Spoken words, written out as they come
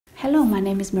Hello, my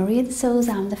name is Maria de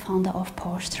Souza. I'm the founder of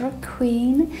Posture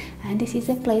Queen, and this is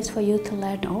a place for you to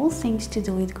learn all things to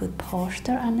do with good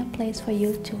posture and a place for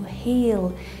you to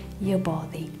heal your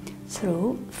body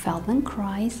through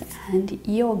Feldenkrais and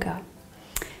yoga.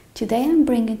 Today I'm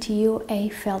bringing to you a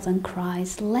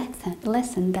Feldenkrais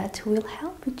lesson that will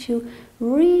help you to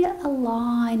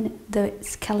realign the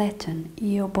skeleton,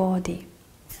 your body.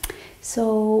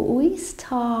 So we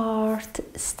start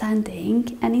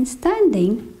standing, and in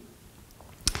standing,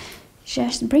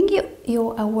 just bring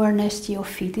your awareness to your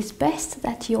feet. It's best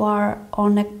that you are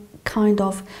on a kind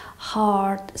of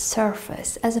hard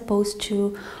surface as opposed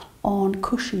to on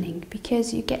cushioning,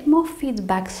 because you get more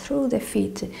feedback through the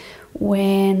feet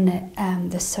when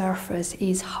the surface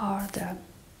is harder.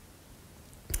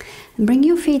 And bring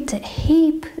your feet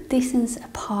hip distance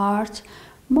apart,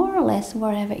 more or less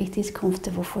wherever it is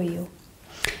comfortable for you.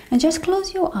 And just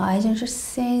close your eyes and just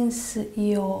sense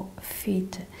your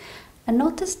feet. And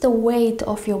notice the weight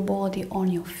of your body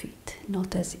on your feet.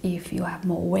 Notice if you have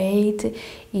more weight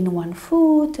in one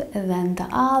foot than the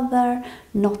other.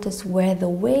 Notice where the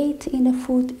weight in the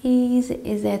foot is.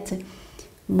 Is it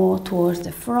more towards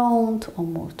the front or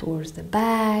more towards the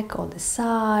back or the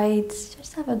sides?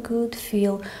 Just have a good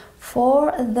feel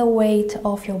for the weight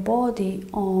of your body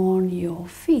on your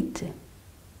feet.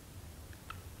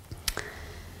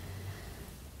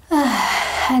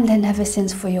 And then have a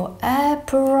sense for your uprightness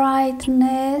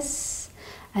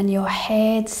and your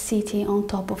head sitting on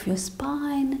top of your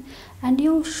spine and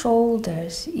your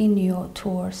shoulders in your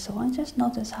torso. And just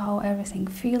notice how everything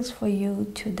feels for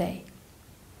you today.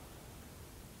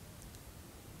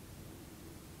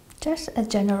 Just a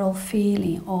general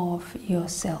feeling of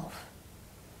yourself.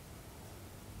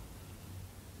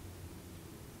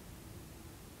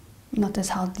 Notice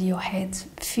how your head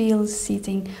feels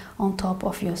sitting on top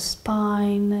of your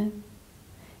spine.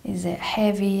 Is it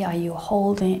heavy? Are you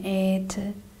holding it?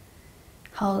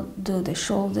 How do the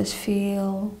shoulders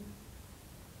feel?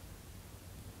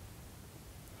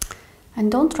 And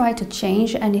don't try to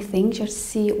change anything, just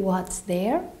see what's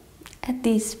there at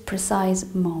this precise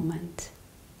moment.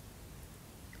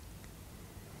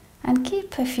 And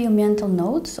keep a few mental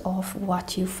notes of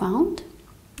what you found.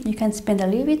 You can spend a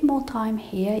little bit more time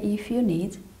here if you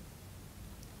need,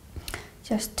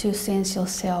 just to sense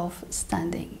yourself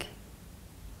standing.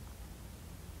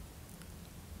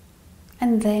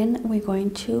 And then we're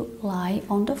going to lie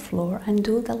on the floor and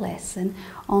do the lesson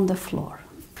on the floor.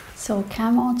 So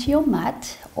come onto your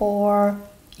mat or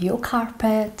your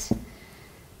carpet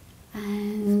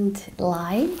and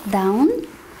lie down.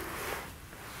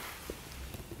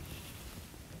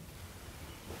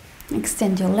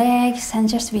 Extend your legs and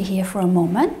just be here for a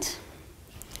moment.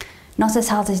 Notice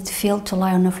how does it feel to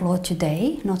lie on the floor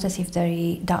today. Notice if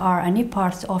there are any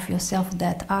parts of yourself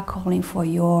that are calling for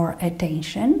your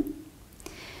attention.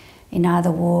 In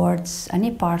other words,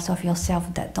 any parts of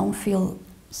yourself that don't feel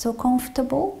so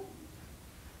comfortable.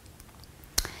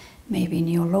 Maybe in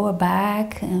your lower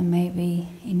back, and maybe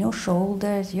in your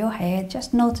shoulders, your head.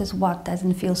 Just notice what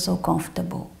doesn't feel so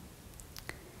comfortable.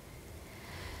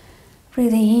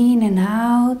 Breathing in and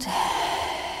out.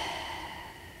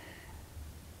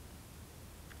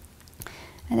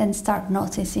 And then start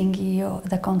noticing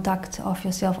the contact of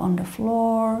yourself on the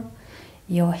floor,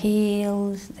 your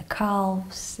heels, the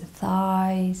calves, the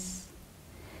thighs.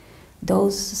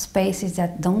 Those spaces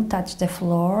that don't touch the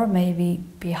floor, maybe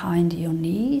behind your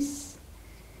knees,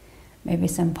 maybe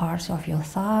some parts of your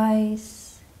thighs.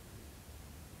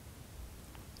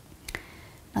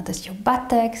 Notice your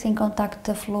buttocks in contact with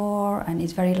the floor, and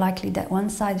it's very likely that one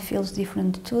side feels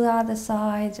different to the other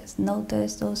side. Just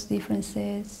notice those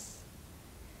differences.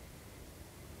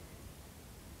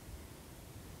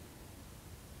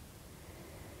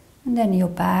 And then your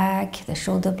back, the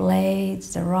shoulder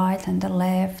blades, the right and the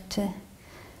left.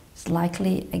 It's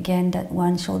likely again that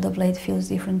one shoulder blade feels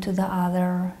different to the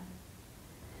other.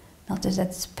 Notice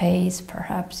that space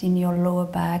perhaps in your lower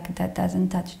back that doesn't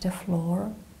touch the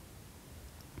floor.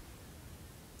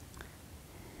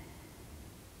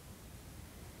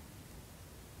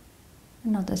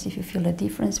 Notice if you feel a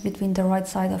difference between the right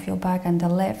side of your back and the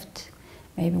left.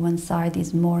 Maybe one side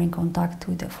is more in contact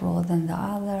with the floor than the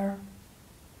other.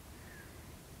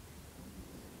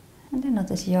 And then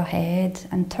notice your head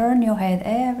and turn your head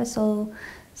ever so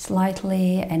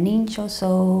slightly, an inch or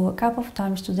so, a couple of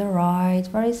times to the right,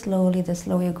 very slowly. The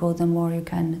slower you go, the more you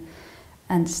can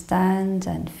understand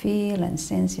and feel and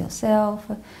sense yourself.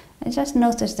 And just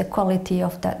notice the quality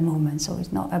of that movement. So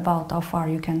it's not about how far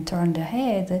you can turn the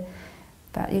head,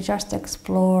 but you just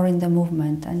exploring the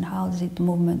movement and how the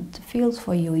movement feels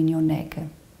for you in your neck.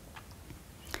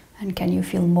 And can you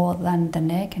feel more than the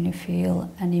neck? Can you feel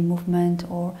any movement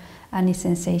or any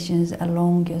sensations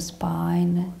along your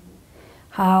spine?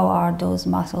 How are those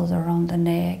muscles around the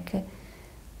neck?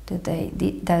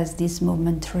 Does this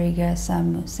movement trigger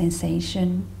some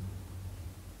sensation?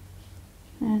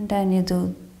 And then you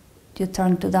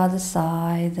turn to the other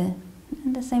side,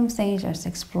 and the same thing, just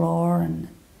explore and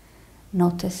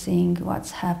noticing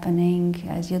what's happening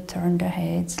as you turn the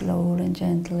head slowly and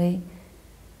gently.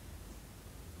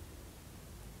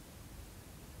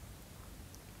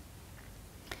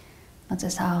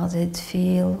 Notice how does it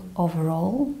feel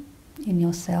overall in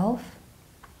yourself.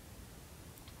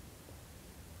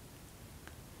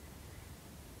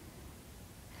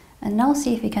 And now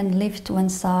see if you can lift one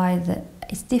side.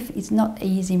 It's not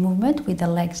easy movement with the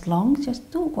legs long,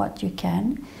 just do what you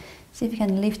can. See if you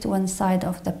can lift one side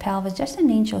of the pelvis just an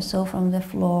inch or so from the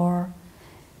floor.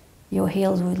 Your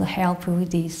heels will help you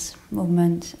with this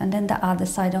movement. And then the other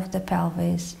side of the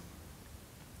pelvis.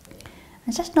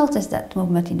 And just notice that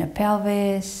movement in the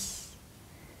pelvis.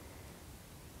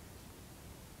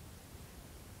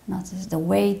 Notice the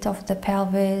weight of the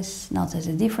pelvis. Notice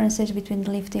the differences between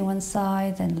lifting one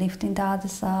side and lifting the other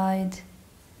side.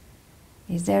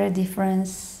 Is there a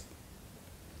difference?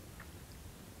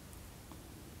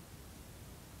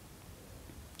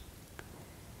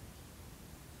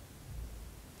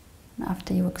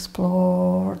 After you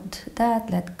explored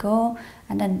that, let go,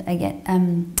 and then again,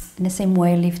 in the same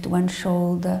way, lift one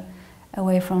shoulder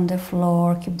away from the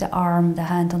floor. Keep the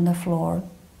hand on the floor.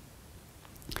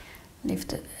 Lift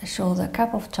the shoulder a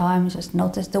couple of times. Just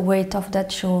notice the weight of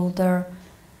that shoulder,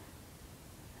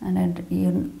 and then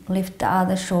you lift the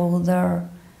other shoulder.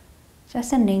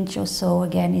 Just an inch or so.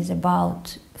 Again, is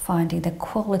about finding the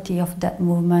quality of that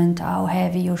movement. How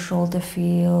heavy your shoulder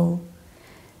feel.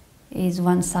 Is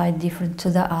one side different to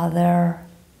the other?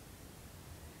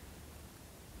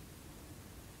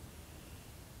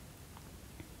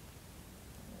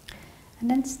 And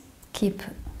then keep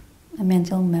a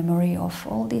mental memory of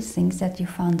all these things that you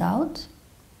found out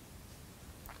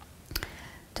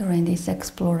during these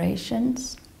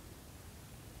explorations.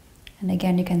 And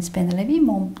again, you can spend a little bit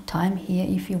more time here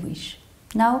if you wish.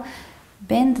 Now,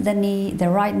 bend the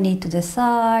right knee to the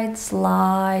side,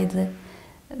 slide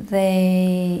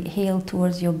the heel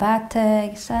towards your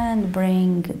buttocks and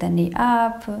bring the knee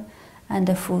up and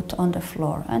the foot on the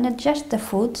floor. And adjust the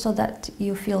foot so that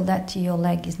you feel that your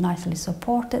leg is nicely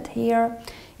supported here.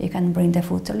 You can bring the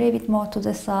foot a little bit more to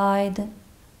the side.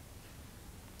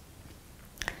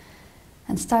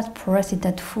 And start pressing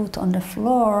that foot on the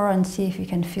floor and see if you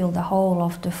can feel the whole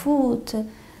of the foot,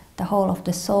 the whole of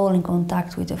the sole in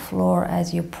contact with the floor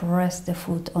as you press the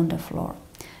foot on the floor.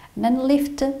 And then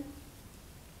lift.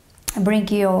 Bring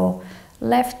your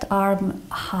left arm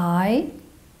high,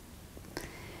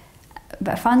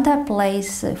 but find a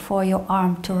place for your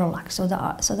arm to relax. So the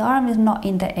arm is not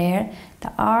in the air,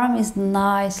 the arm is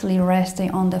nicely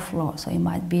resting on the floor. So it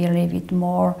might be a little bit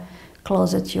more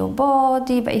closer to your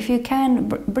body, but if you can,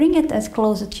 bring it as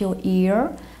close to your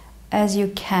ear as you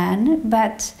can,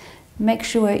 but make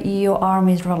sure your arm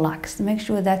is relaxed. Make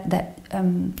sure that the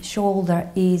shoulder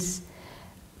is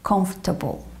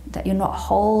comfortable. That you're not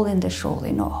holding the shoulder,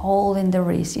 you're not holding the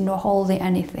wrist, you're not holding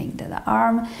anything. That the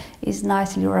arm is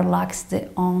nicely relaxed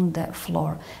on the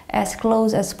floor. As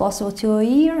close as possible to your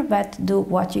ear, but do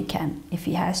what you can. If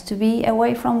it has to be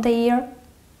away from the ear,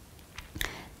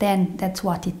 then that's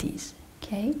what it is,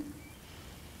 okay?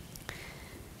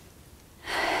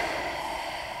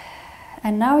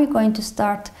 And now you're going to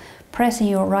start pressing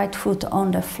your right foot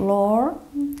on the floor.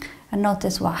 And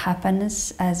notice what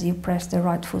happens as you press the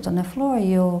right foot on the floor.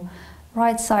 Your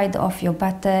right side of your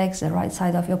buttocks, the right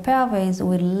side of your pelvis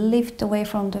will lift away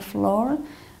from the floor.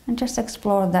 And just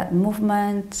explore that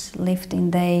movement,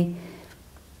 lifting the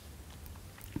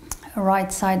right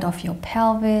side of your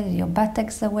pelvis, your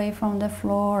buttocks away from the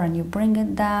floor, and you bring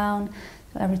it down.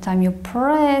 So every time you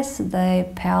press the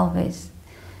pelvis,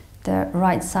 the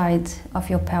right side of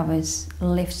your pelvis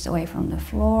lifts away from the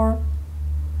floor.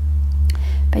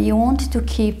 But you want to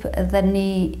keep the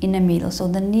knee in the middle, so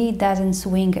the knee doesn't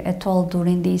swing at all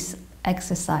during this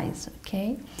exercise,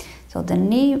 okay? So the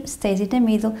knee stays in the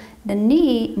middle, the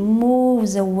knee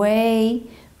moves away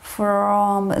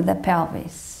from the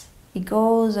pelvis. It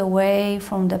goes away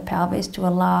from the pelvis to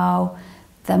allow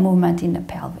the movement in the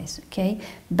pelvis, okay?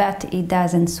 But it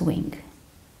doesn't swing,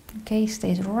 okay? It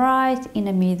stays right in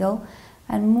the middle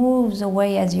and moves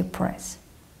away as you press.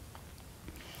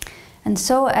 And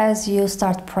so as you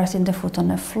start pressing the foot on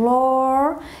the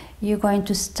floor, you're going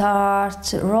to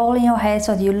start rolling your head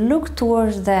so that you look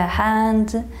towards the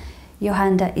hand. Your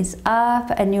hand is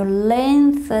up and you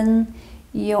lengthen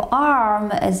your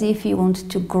arm as if you want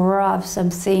to grab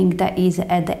something that is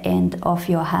at the end of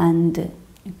your hand,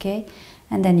 okay?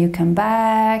 And then you come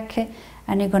back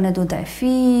and you're gonna do that a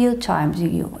few times.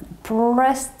 You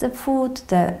press the foot,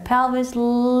 the pelvis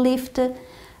lift,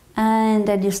 and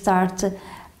then you start,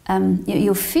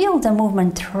 you feel the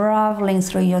movement traveling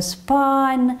through your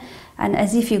spine, and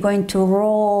as if you're going to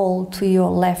roll to your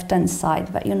left hand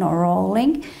side, but you're not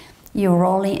rolling, you're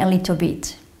rolling a little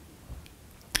bit,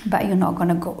 but you're not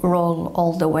gonna go roll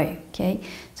all the way, okay?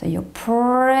 So you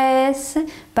press,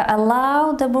 but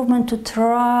allow the movement to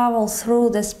travel through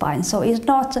the spine. So it's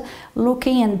not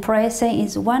looking and pressing,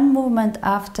 it's one movement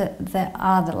after the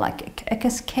other, like a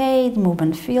cascade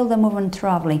movement. Feel the movement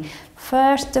traveling.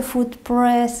 First the foot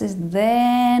presses,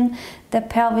 then the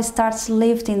pelvis starts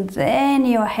lifting, then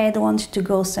your head wants to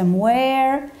go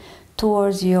somewhere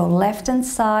towards your left hand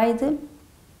side.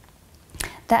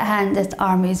 That hand, that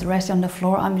arm is resting on the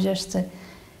floor. I'm just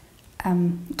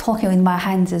talking with my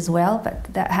hands as well,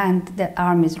 but that hand, that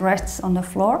arm is rests on the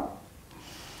floor.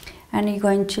 And you're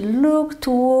going to look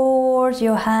towards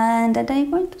your hand, and then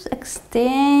you're going to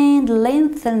extend,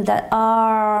 lengthen that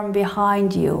arm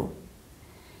behind you.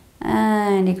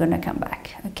 And you're going to come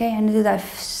back, okay? And do that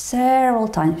several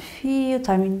times, few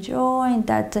times, enjoying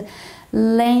that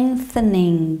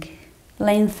lengthening,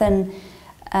 lengthen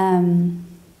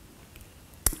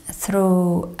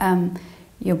through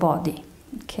your body,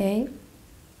 okay?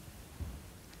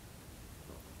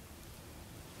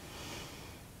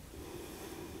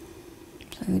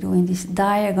 So you're doing this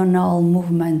diagonal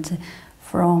movement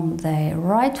from the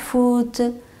right foot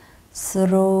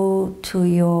through to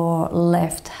your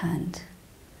left hand.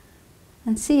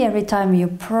 And see, every time you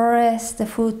press the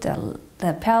foot,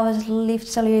 the pelvis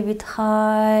lifts a little bit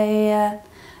higher,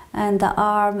 and the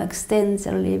arm extends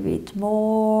a little bit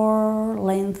more,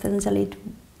 lengthens a little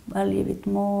bit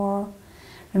more.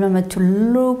 Remember to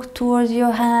look towards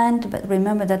your hand, but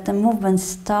remember that the movement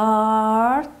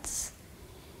starts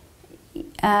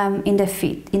in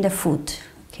the foot,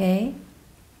 okay?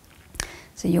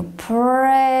 So you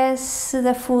press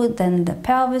the foot, then the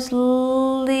pelvis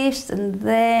lifts, and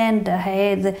then the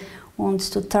head wants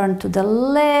to turn to the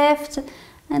left,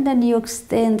 and then you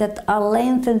extend that,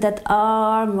 lengthen that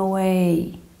arm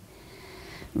away.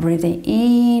 Breathing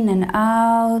in and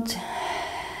out.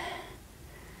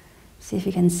 See if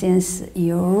you can sense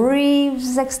your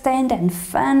ribs extend and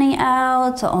fanning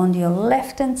out on your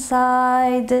left hand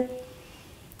side.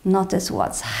 Notice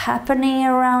what's happening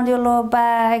around your lower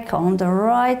back on the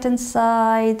right hand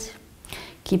side.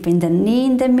 Keeping the knee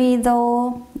in the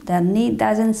middle, the knee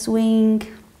doesn't swing.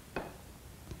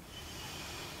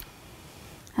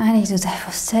 I need to do that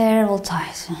for several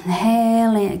times.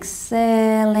 Inhaling,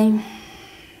 exhaling.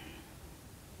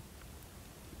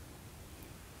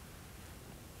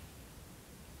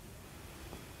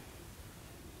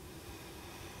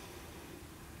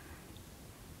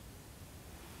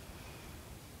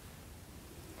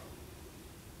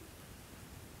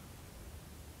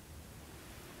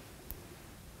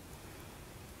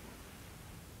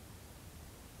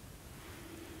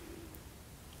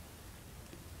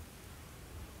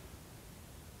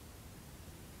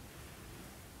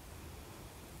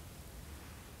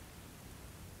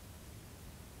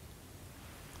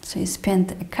 So you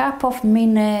spend a couple of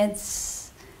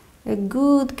minutes, a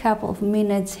good couple of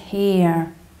minutes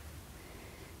here,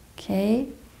 okay,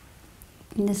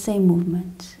 in the same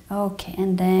movement. Okay,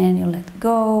 and then you let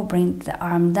go, bring the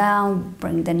arm down,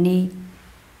 bring the knee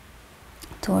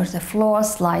towards the floor,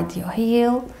 slide your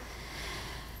heel,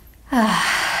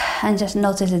 and just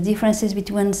notice the differences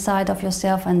between one side of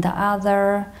yourself and the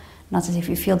other. Notice if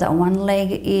you feel that one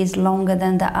leg is longer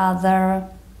than the other.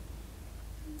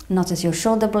 Notice your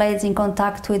shoulder blades in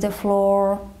contact with the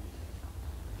floor.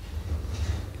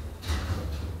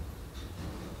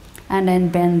 And then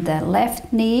bend the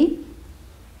left knee.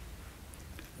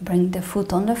 Bring the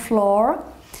foot on the floor.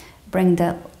 Bring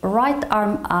the right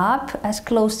arm up as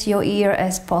close to your ear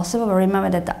as possible. Remember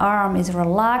that the arm is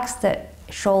relaxed, the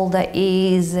shoulder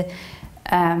is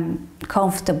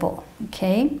comfortable,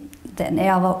 okay? The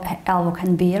elbow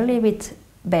can be a little bit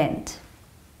bent.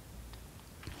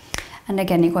 And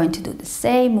again, you're going to do the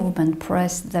same movement.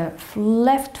 Press the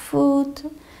left foot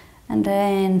and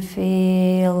then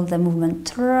feel the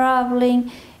movement traveling.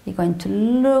 You're going to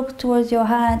look towards your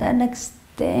hand and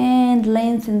extend,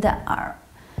 lengthen the arm.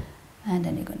 And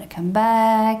then you're going to come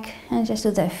back and just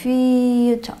do that a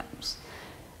few times.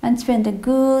 And spend a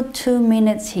good 2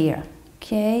 minutes here.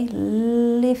 Okay,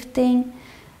 lifting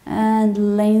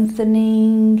and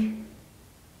lengthening.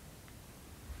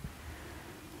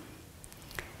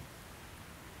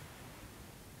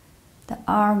 The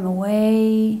arm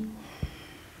away.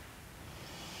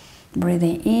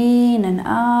 Breathing in and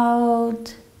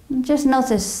out. Just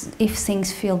notice if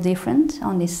things feel different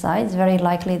on this side. It's very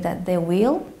likely that they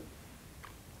will.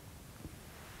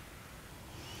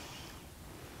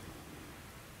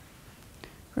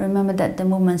 Remember that the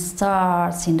movement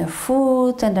starts in the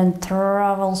foot and then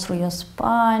travels through your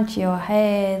spine to your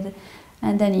head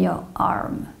and then your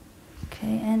arm.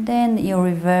 Okay, and then you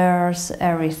reverse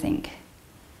everything.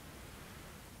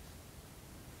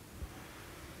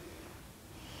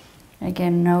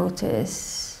 Again,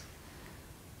 notice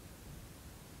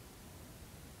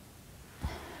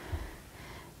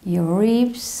your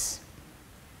ribs,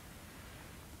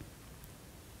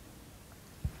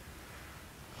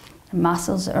 the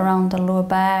muscles around the lower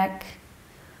back,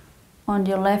 on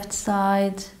your left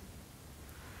side.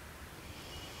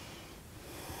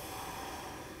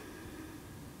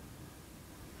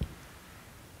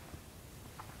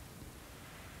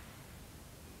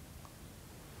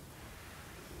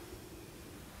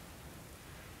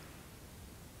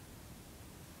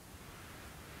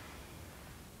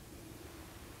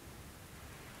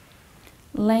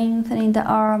 Lengthening the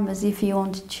arm as if you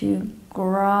want to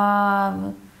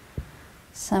grab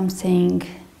something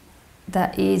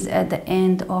that is at the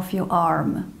end of your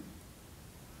arm.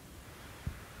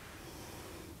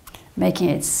 Making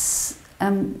it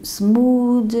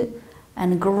smooth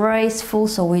and graceful,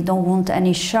 so we don't want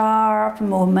any sharp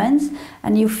movements.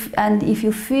 And if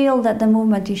you feel that the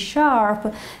movement is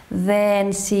sharp,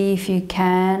 then see if you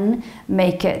can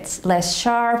make it less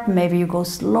sharp. Maybe you go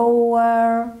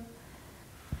slower.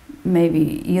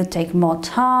 Maybe you take more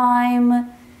time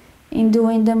in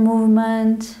doing the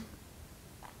movement.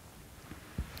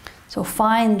 So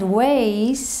find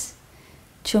ways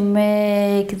to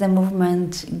make the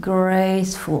movement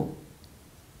graceful,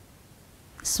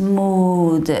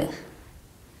 smooth.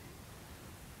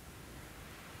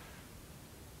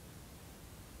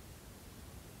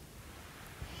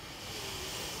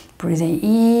 Breathing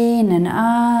in and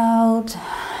out.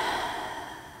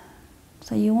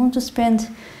 So you want to spend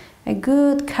a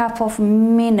good couple of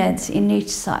minutes in each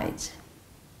side.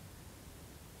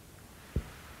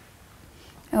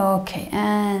 Okay,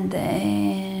 and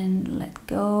then let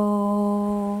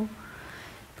go.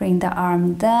 Bring the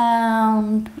arm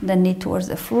down, the knee towards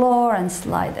the floor, and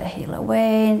slide the heel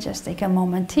away. And just take a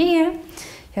moment here,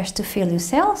 just to feel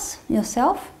yourself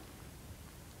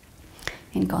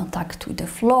in contact with the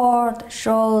floor, the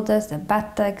shoulders, the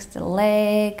buttocks, the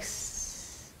legs.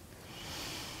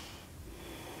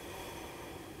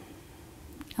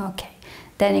 Okay,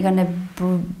 then you're going to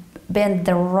bend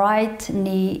the right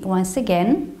knee once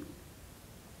again.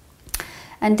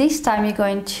 And this time you're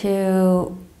going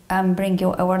to bring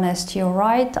your awareness to your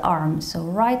right arm. So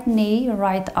right knee,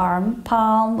 right arm,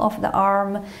 palm of the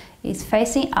arm is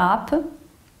facing up.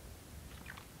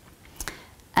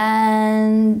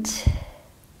 And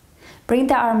bring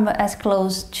the arm as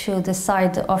close to the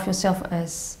side of yourself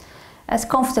as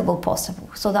comfortable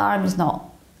possible. So the arm is not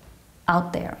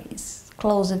out there, it's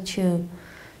closer to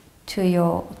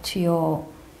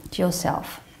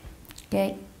yourself.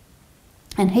 Okay,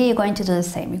 and here you're going to do the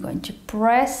same. You're going to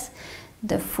press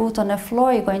the foot on the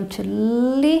floor. You're going to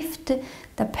lift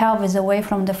the pelvis away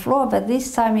from the floor, but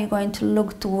this time you're going to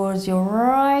look towards your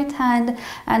right hand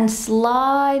and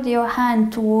slide your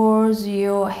hand towards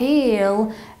your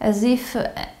heel as if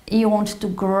you want to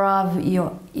grab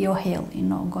your heel. You're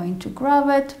not going to grab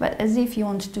it, but as if you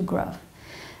want to grab.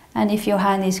 And if your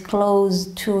hand is close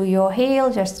to your heel,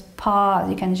 just pass.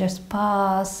 You can just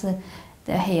pass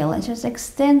the heel and just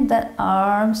extend that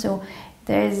arm. So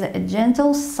there is a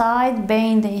gentle side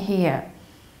bending here.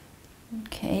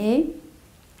 Okay.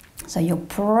 So you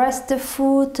press the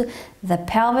foot, the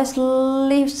pelvis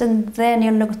lifts, and then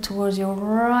you look towards your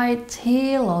right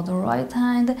heel or the right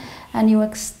hand, and you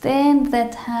extend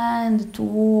that hand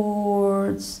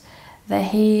towards the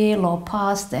heel or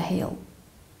past the heel.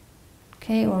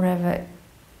 Okay, wherever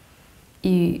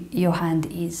your hand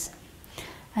is.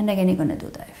 And again, you're going to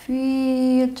do that a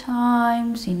few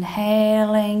times,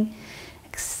 inhaling,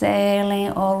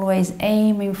 exhaling, always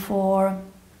aiming for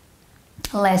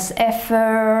less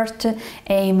effort,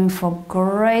 aiming for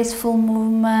graceful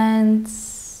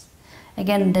movements.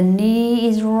 Again, the knee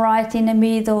is right in the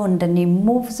middle and the knee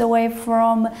moves away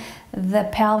from the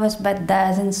pelvis but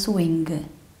doesn't swing.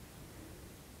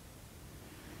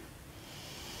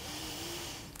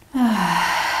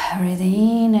 Breathing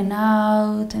in and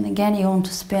out, and again you want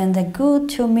to spend a good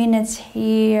 2 minutes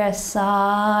here,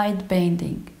 side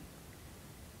bending.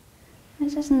 And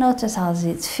just notice how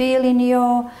it feels in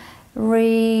your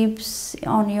ribs,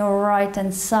 on your right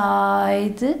hand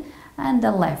side and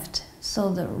the left. So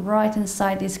the right hand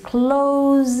side is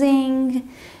closing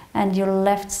and your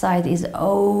left side is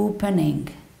opening.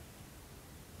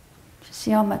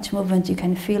 See how much movement you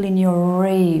can feel in your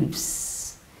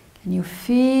ribs. Can you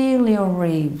feel your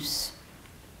ribs?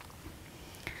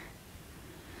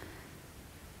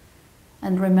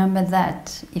 And remember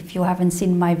that if you haven't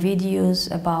seen my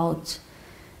videos about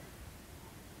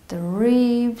the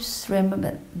ribs,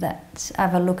 remember that,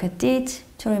 have a look at it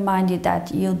to remind you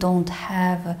that you don't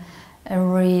have a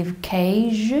rib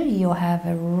cage, you have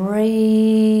a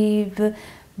rib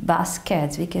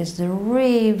basket, because the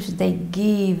ribs, they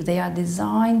give, they are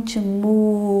designed to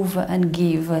move and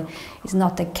give. It's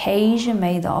not a cage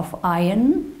made of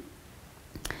iron,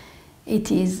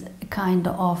 it is kind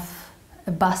of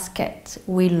a basket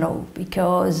willow,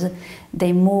 because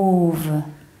they move.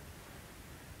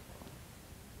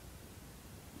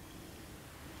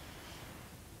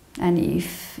 And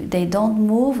if they don't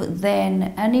move,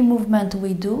 then any movement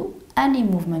we do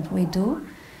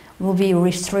will be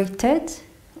restricted,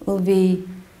 will be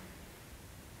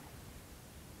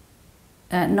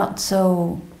not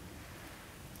so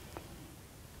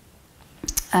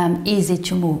easy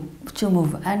to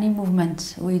move. Any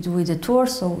movement we do with the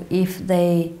torso, if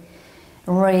the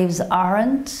ribs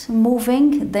aren't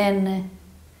moving, then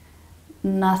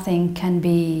nothing can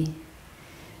be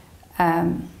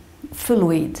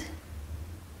fluid.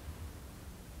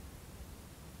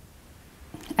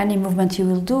 Any movement you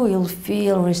will do, you'll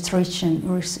feel restriction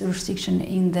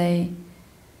in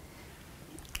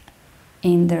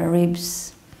the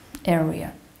ribs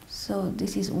area. So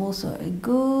this is also a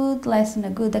good lesson, a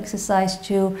good exercise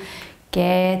to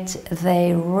get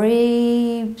the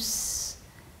ribs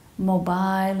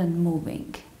mobile and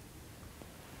moving.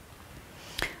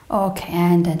 Okay,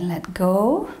 and then let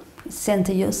go.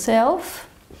 Center yourself.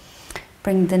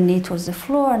 Bring the knee towards the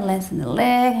floor and lengthen the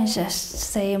leg, and just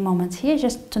stay a moment here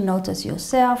just to notice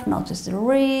yourself, notice the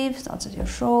ribs, notice your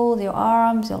shoulder, your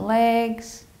arms, your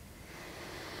legs.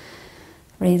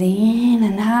 Breathe in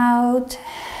and out.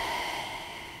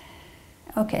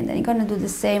 Okay, and then you're going to do the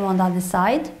same on the other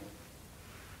side.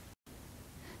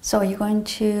 So you're going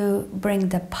to bring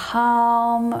the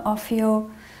palm of your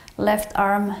left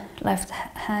arm, left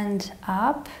hand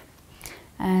up,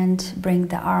 and bring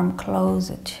the arm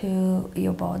closer to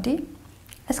your body,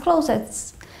 as close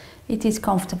as it is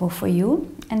comfortable for you.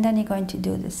 And then you're going to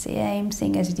do the same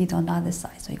thing as you did on the other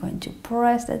side. So you're going to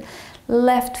press the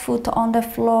left foot on the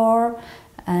floor,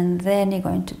 and then you're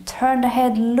going to turn the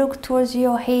head, look towards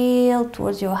your heel,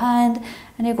 towards your hand,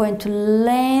 and you're going to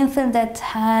lengthen that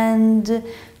hand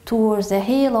towards the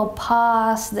heel or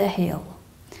past the heel.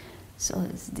 So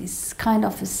it's this kind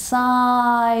of a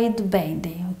side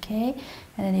bending, okay?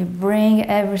 And then you bring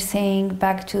everything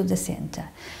back to the center.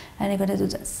 And you're going to do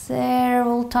that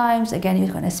several times. Again,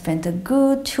 you're going to spend a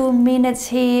good 2 minutes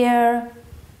here.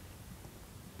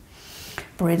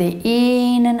 Breathe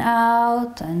in and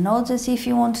out. And notice if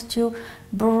you want to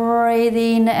breathe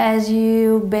in as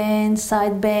you bend,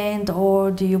 side bend, or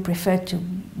do you prefer to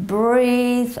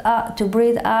breathe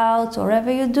out,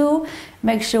 whatever you do,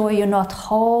 make sure you're not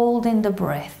holding the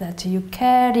breath, that you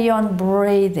carry on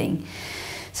breathing.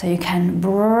 So you can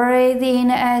breathe in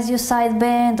as you side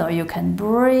bend, or you can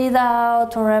breathe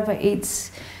out, wherever it's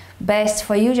best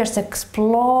for you. Just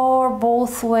explore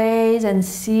both ways and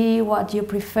see what you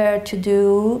prefer to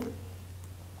do.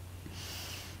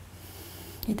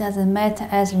 It doesn't matter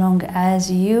as long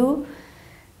as you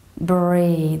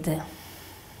breathe.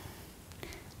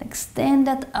 Extend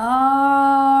that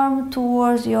arm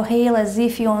towards your heel as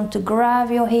if you want to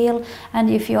grab your heel, and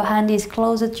if your hand is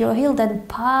closer to your heel, then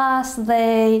pass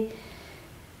the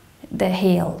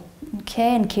heel.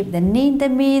 Okay, and keep the knee in the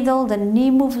middle. The knee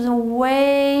moves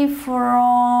away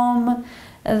from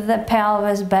the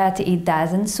pelvis, but it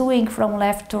doesn't swing from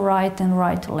left to right and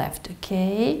right to left,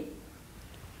 okay?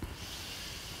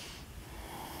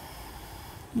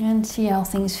 And see how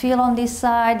things feel on this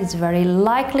side. It's very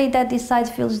likely that this side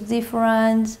feels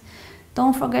different.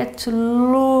 Don't forget to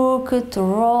look, to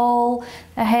roll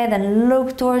the head and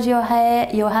look towards your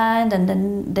hand and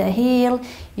then the heel.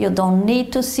 You don't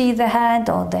need to see the hand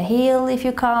or the heel if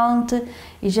you can't.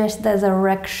 It's just the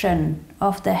direction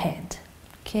of the head,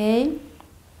 okay?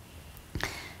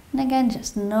 And again,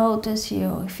 just notice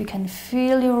if you can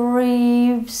feel your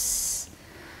ribs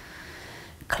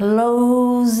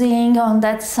closing on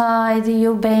that side,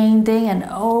 you're bending, and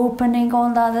opening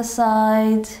on the other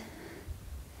side.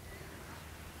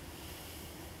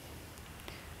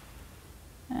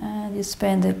 And you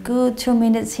spend a good 2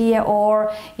 minutes here,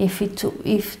 or if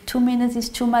 2 minutes is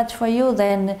too much for you,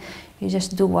 then you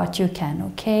just do what you can,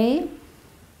 okay?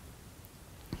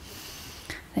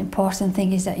 The important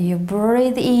thing is that you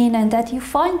breathe in and that you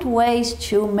find ways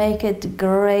to make it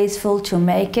graceful, to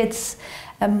make it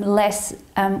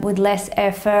with less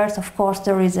effort. Of course,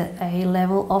 there is a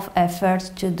level of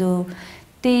effort to do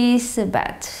this,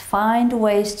 but find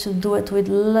ways to do it with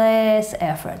less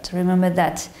effort. Remember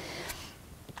that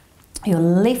you're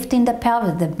lifting the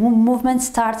pelvis, the movement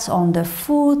starts on the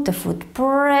foot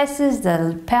presses,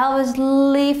 the pelvis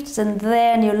lifts, and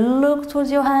then you look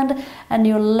towards your hand and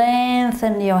you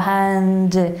lengthen your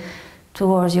hand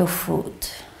towards your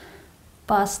foot.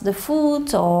 Past the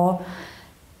foot or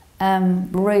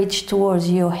reach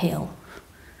towards your heel.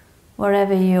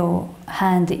 Wherever your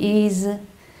hand is,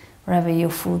 wherever your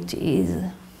foot is.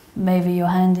 Maybe your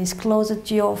hand is closer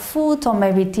to your foot or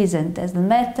maybe it isn't, doesn't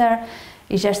matter.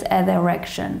 It's just a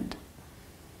direction.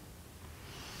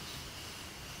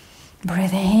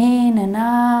 Breathe in and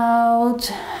out.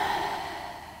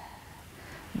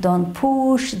 Don't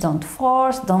push, don't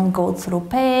force, don't go through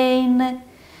pain.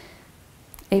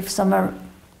 If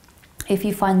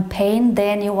you find pain,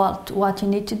 then what you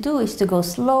need to do is to go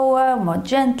slower, more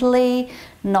gently,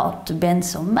 not to bend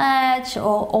so much,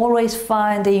 or always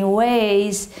finding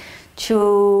ways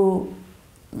to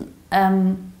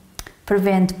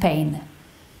prevent pain.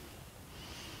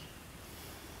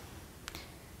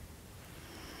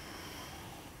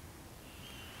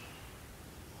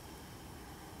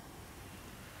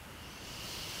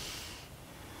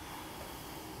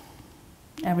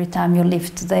 Every time you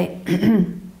lift the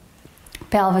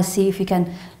pelvis, see if you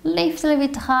can lift a little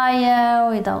bit higher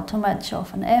without too much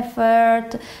of an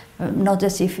effort.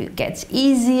 Notice if it gets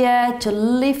easier to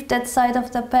lift that side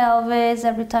of the pelvis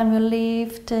every time you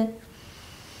lift.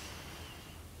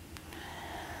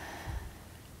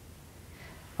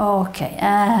 Okay,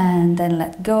 and then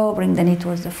let go, bring the knee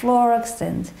towards the floor,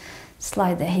 extend,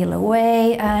 slide the heel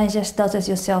away, and just notice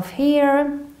yourself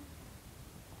here.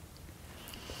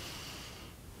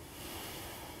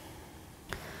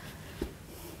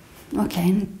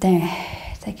 Okay, then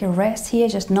take a rest here,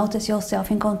 just notice yourself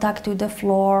in contact with the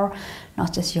floor,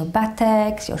 notice your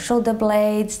buttocks, your shoulder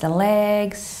blades, the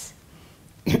legs.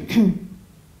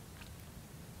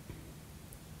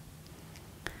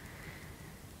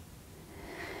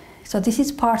 So this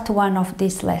is part one of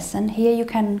this lesson. Here you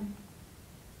can,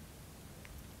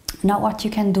 now what you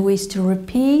can do is to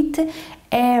repeat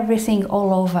everything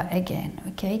all over again,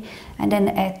 okay? And then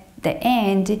at the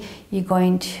end, you're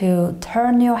going to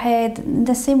turn your head in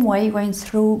the same way.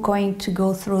 You're going to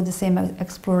go through the same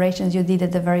explorations you did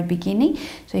at the very beginning.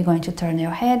 So you're going to turn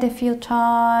your head a few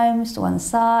times to one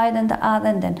side and the other,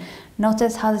 and then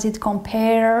notice how does it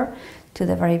compare to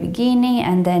the very beginning.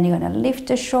 And then you're going to lift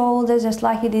the shoulders just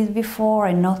like you did before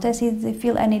and notice if they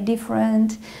feel any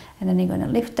different. And then you're going to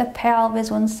lift the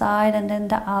pelvis one side and then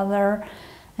the other,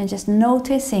 and just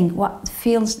noticing what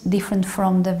feels different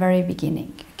from the very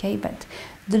beginning. Okay, but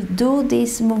do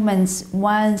these movements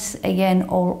once again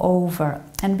all over.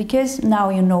 And because now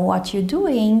you know what you're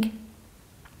doing,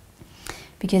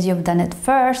 because you've done it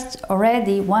first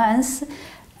already once,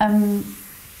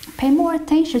 pay more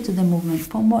attention to the movement,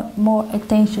 pay more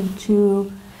attention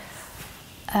to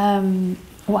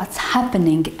what's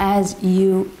happening as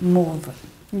you move.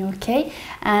 Okay,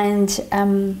 and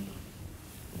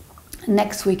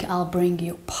next week I'll bring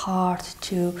you part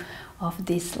 2 of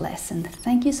this lesson.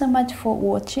 Thank you so much for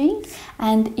watching,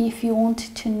 and if you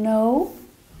want to know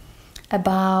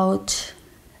about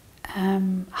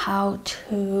how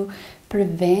to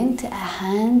prevent a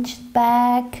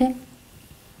hunchback,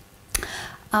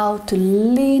 how to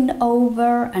lean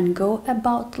over and go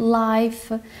about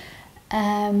life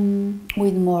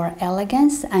with more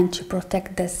elegance, and to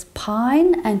protect the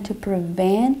spine and to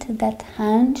prevent that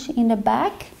hunch in the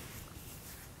back,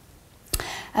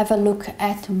 have a look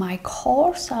at my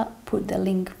course. I'll put the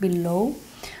link below,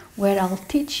 where I'll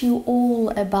teach you all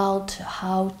about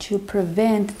how to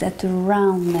prevent that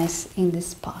roundness in the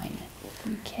spine.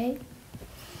 Okay,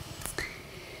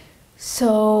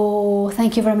 so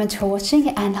thank you very much for watching,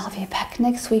 and I'll be back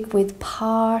next week with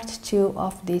part 2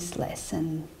 of this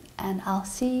lesson, and I'll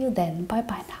see you then. Bye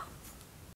bye now.